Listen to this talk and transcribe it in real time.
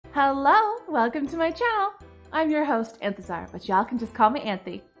Hello, welcome to my channel. I'm your host, Anthezar, but y'all can just call me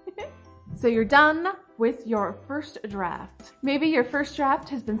Anthy. So you're done with your first draft. Maybe your first draft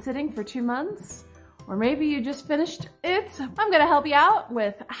has been sitting for 2 months, or maybe you just finished it. I'm gonna help you out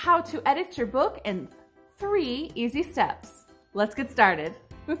with how to edit your book in 3 easy steps. Let's get started.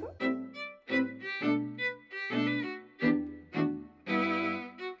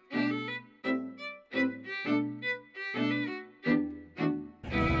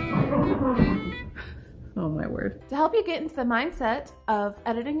 Oh my word. To help you get into the mindset of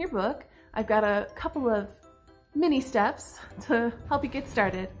editing your book, I've got a couple of mini steps to help you get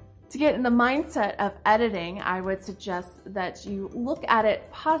started. To get in the mindset of editing, I would suggest that you look at it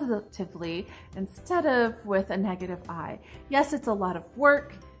positively instead of with a negative eye. Yes, it's a lot of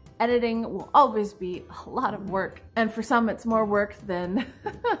work. Editing will always be a lot of work. And for some, it's more work than,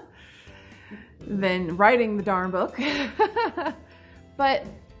 than writing the darn book. But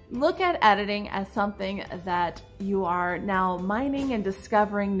look at editing as something that you are now mining and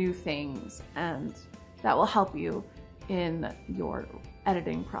discovering new things, and that will help you in your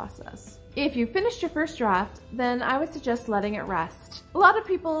editing process. If you finished your first draft, then I would suggest letting it rest. A lot of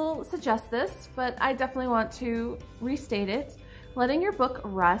people suggest this, but I definitely want to restate it. Letting your book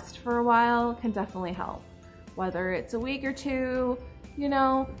rest for a while can definitely help. Whether it's a week or 2, you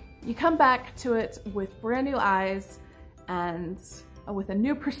know, you come back to it with brand new eyes and with a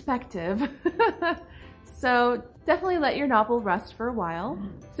new perspective. So definitely let your novel rest for a while.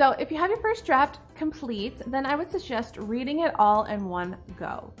 So if you have your first draft complete, then I would suggest reading it all in one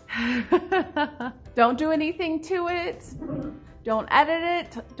go. Don't do anything to it. Don't edit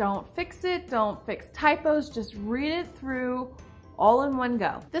it. Don't fix it. Don't fix typos. Just read it through all in one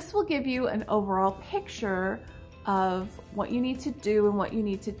go. This will give you an overall picture of what you need to do and what you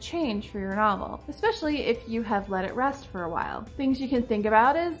need to change for your novel, especially if you have let it rest for a while. Things you can think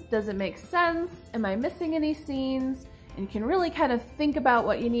about is, does it make sense? Am I missing any scenes? And you can really kind of think about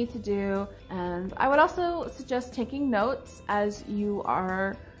what you need to do. And I would also suggest taking notes as you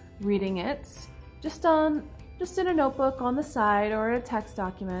are reading it, just in a notebook on the side or a text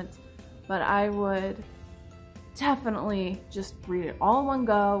document. But I would definitely just read it all in one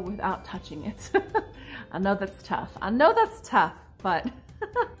go without touching it. I know that's tough. I know that's tough, but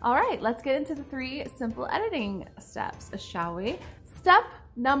all right, let's get into the 3 simple editing steps, shall we? Step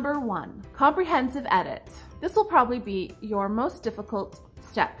number 1, comprehensive edit. This will probably be your most difficult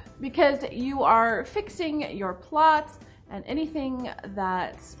step because you are fixing your plot and anything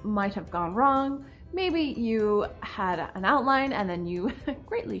that might have gone wrong. Maybe you had an outline and then you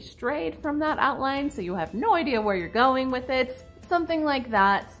greatly strayed from that outline, so you have no idea where you're going with it. Something like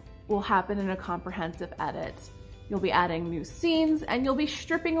that will happen in a comprehensive edit. You'll be adding new scenes and you'll be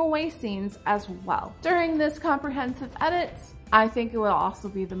stripping away scenes as well. During this comprehensive edit, I think it will also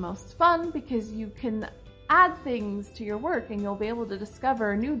be the most fun because you can add things to your work and you'll be able to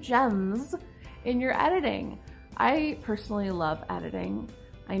discover new gems in your editing. I personally love editing.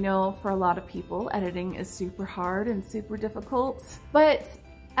 I know for a lot of people, editing is super hard and super difficult, but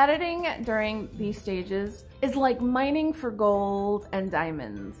editing during these stages is like mining for gold and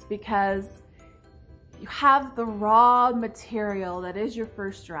diamonds because you have the raw material that is your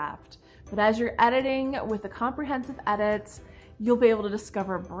first draft. But as you're editing with a comprehensive edit, you'll be able to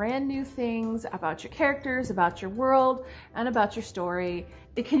discover brand new things about your characters, about your world, and about your story.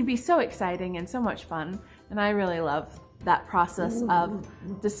 It can be so exciting and so much fun, and I really love that process of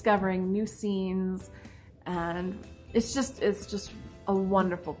discovering new scenes, and it's just a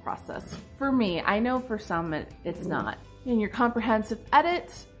wonderful process. For me, I know for some it's not. In your comprehensive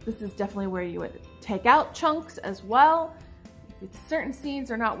edit, this is definitely where you would take out chunks as well. If certain scenes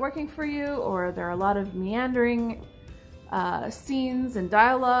are not working for you, or there are a lot of meandering scenes and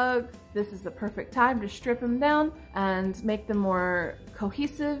dialogue, this is the perfect time to strip them down and make them more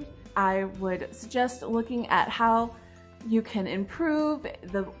cohesive. I would suggest looking at how you can improve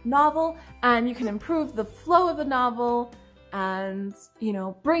the novel and you can improve the flow of the novel and, you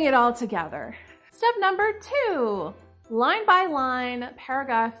know, bring it all together. Step number 2, line by line,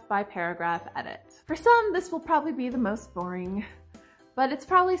 paragraph by paragraph edit. For some, this will probably be the most boring, but it's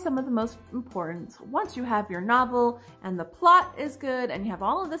probably some of the most important. Once you have your novel and the plot is good and you have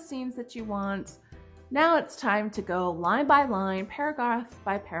all of the scenes that you want, now it's time to go line by line, paragraph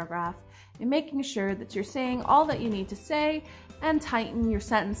by paragraph, and making sure that you're saying all that you need to say and tighten your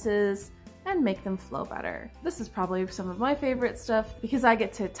sentences and make them flow better. This is probably some of my favorite stuff because I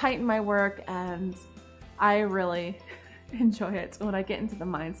get to tighten my work and I really enjoy it when I get into the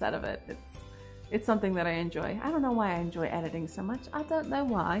mindset of it. It's something that I enjoy. I don't know why I enjoy editing so much. I don't know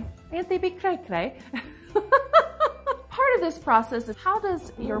why. Anthy be cray cray. Part of this process is how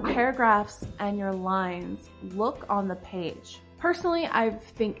does your paragraphs and your lines look on the page? Personally, I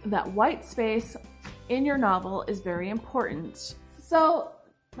think that white space in your novel is very important. So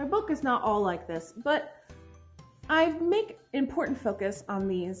my book is not all like this, but I make important focus on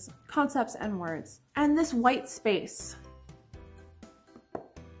these concepts and words. And this white space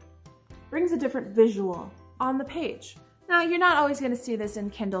brings a different visual on the page. Now, you're not always going to see this in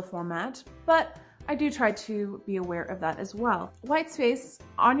Kindle format, but I do try to be aware of that as well. White space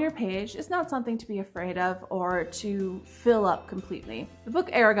on your page is not something to be afraid of or to fill up completely. The book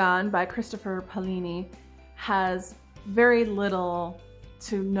Aragon by Christopher Paolini has very little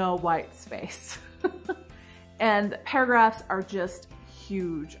to no white space. And paragraphs are just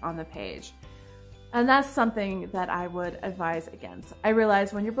huge on the page. And that's something that I would advise against. I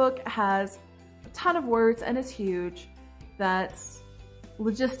realize when your book has a ton of words and is huge, that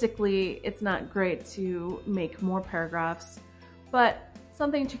logistically it's not great to make more paragraphs, but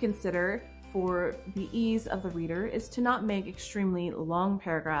something to consider for the ease of the reader is to not make extremely long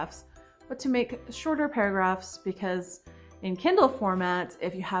paragraphs, but to make shorter paragraphs, because in Kindle format,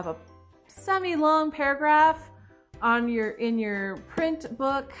 if you have a semi-long paragraph in your print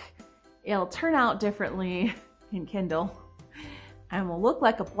book, it'll turn out differently in Kindle and will look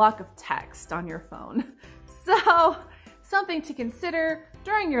like a block of text on your phone. So something to consider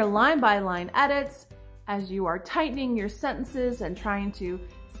during your line-by-line edits as you are tightening your sentences and trying to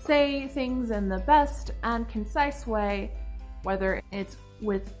say things in the best and concise way, whether it's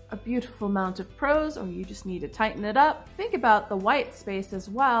with a beautiful amount of prose or you just need to tighten it up. Think about the white space as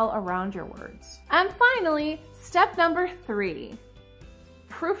well around your words. And finally, step number 3,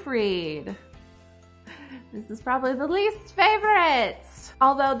 proofread. This is probably the least favorite,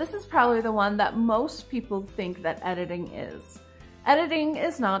 although this is probably the one that most people think that editing is. Editing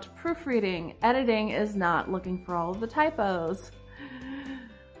is not proofreading. Editing is not looking for all of the typos.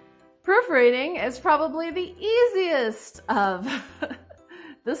 Proofreading is probably the easiest of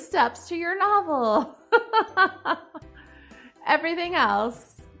the steps to your novel. Everything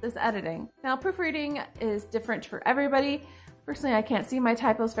else is editing. Now, proofreading is different for everybody. Personally, I can't see my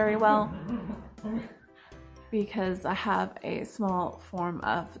typos very well because I have a small form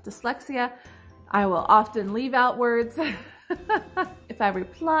of dyslexia. I will often leave out words. If I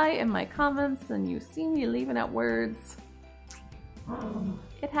reply in my comments and you see me leaving out words,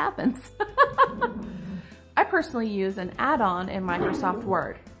 it happens. I personally use an add-on in Microsoft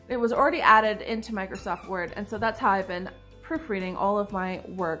Word. It was already added into Microsoft Word, and so that's how I've been proofreading all of my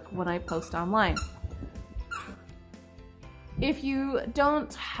work when I post online. If you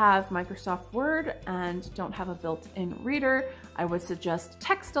don't have Microsoft Word and don't have a built-in reader, I would suggest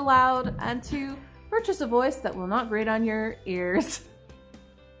text aloud and to purchase a voice that will not grate on your ears,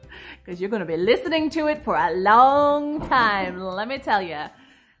 because you're going to be listening to it for a long time, let me tell you.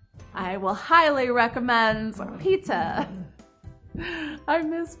 I will highly recommend Peter. I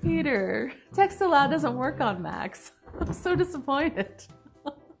miss Peter. Text aloud doesn't work on Macs. I'm so disappointed.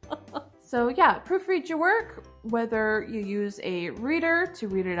 So yeah, proofread your work, whether you use a reader to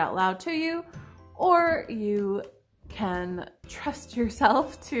read it out loud to you, or you can trust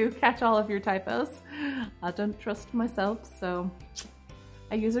yourself to catch all of your typos. I don't trust myself, so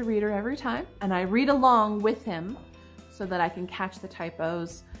I use a reader every time, and I read along with him so that I can catch the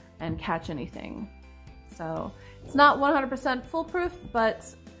typos and catch anything. So it's not 100% foolproof,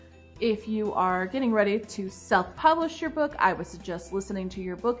 but if you are getting ready to self-publish your book, I would suggest listening to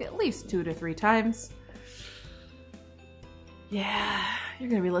your book at least 2 to 3 times. Yeah, you're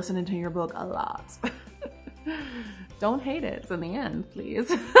gonna be listening to your book a lot. Don't hate it in the end,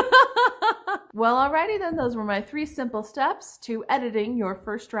 please. Well, alrighty then, those were my 3 simple steps to editing your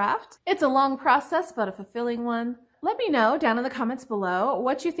first draft. It's a long process, but a fulfilling one. Let me know down in the comments below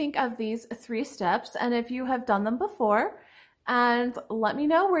what you think of these 3 steps and if you have done them before. And let me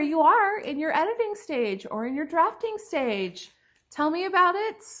know where you are in your editing stage or in your drafting stage. Tell me about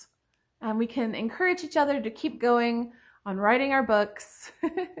it, and we can encourage each other to keep going on writing our books.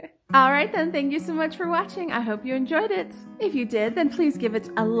 All right then, thank you so much for watching. I hope you enjoyed it. If you did, then please give it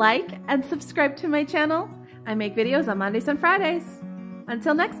a like and subscribe to my channel. I make videos on Mondays and Fridays.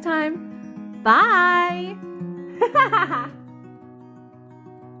 Until next time, bye!